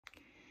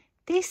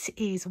This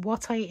is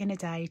what I eat in a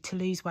day to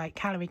lose weight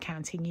calorie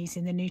counting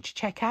using the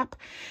Nutracheck app.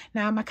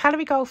 Now, my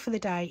calorie goal for the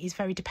day is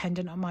very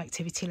dependent on my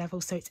activity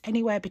level, so it's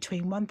anywhere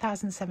between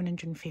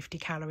 1,750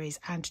 calories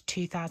and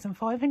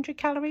 2,500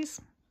 calories.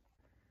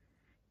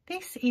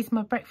 This is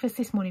my breakfast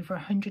this morning for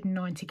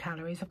 190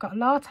 calories. I've got a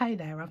latte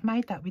there. I've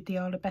made that with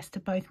the best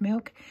of both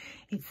milk.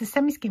 It's the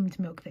semi-skimmed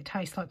milk that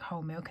tastes like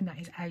whole milk, and that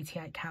is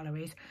 88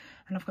 calories.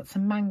 And I've got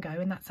some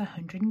mango, and that's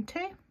 102.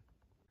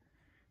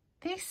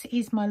 This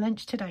is my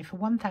lunch today for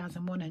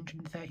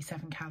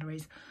 1,137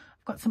 calories.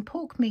 I've got some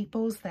pork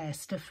meatballs there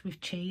stuffed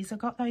with cheese. I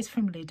got those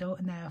from Lidl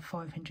and they are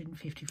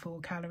 554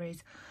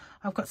 calories.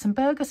 I've got some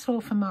burger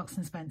slaw from Marks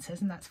and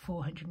Spencer's and that's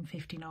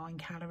 459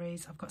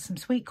 calories. I've got some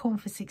sweet corn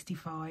for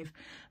 65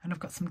 and I've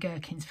got some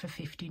gherkins for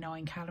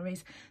 59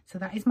 calories. So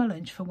that is my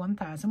lunch for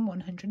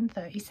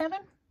 1,137.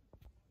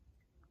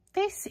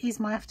 This is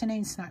my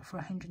afternoon snack for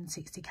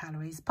 160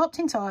 calories. Popped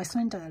into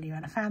Iceland earlier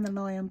and I found the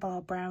Lion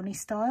Bar brownie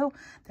style.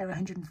 They're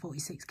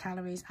 146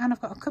 calories and I've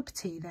got a cup of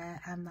tea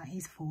there and that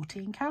is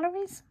 14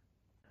 calories.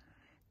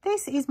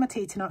 This is my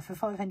tea tonight for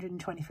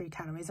 523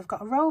 calories. I've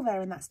got a roll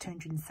there and that's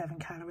 207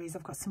 calories.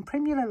 I've got some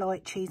Primula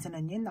Light cheese and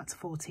onion, that's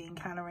 14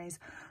 calories.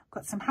 I've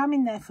got some ham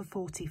in there for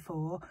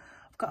 44.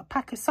 Got a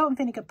pack of salt and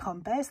vinegar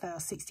Pombes, they are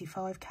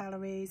 65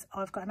 calories.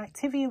 I've got an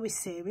Activia with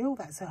cereal,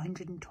 that's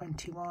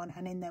 121,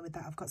 and in there with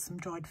that I've got some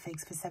dried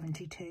figs for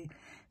 72.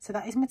 So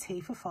that is my tea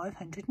for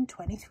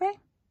 523.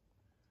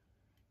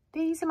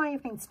 These are my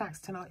evening snacks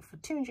tonight for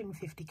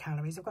 250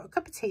 calories. I've got a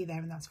cup of tea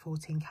there and that's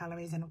 14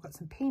 calories, and I've got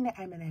some peanut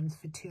M&Ms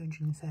for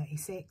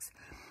 236.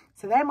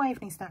 So they're my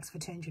evening snacks for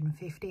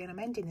 250, and I'm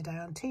ending the day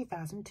on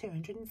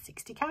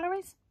 2,260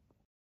 calories.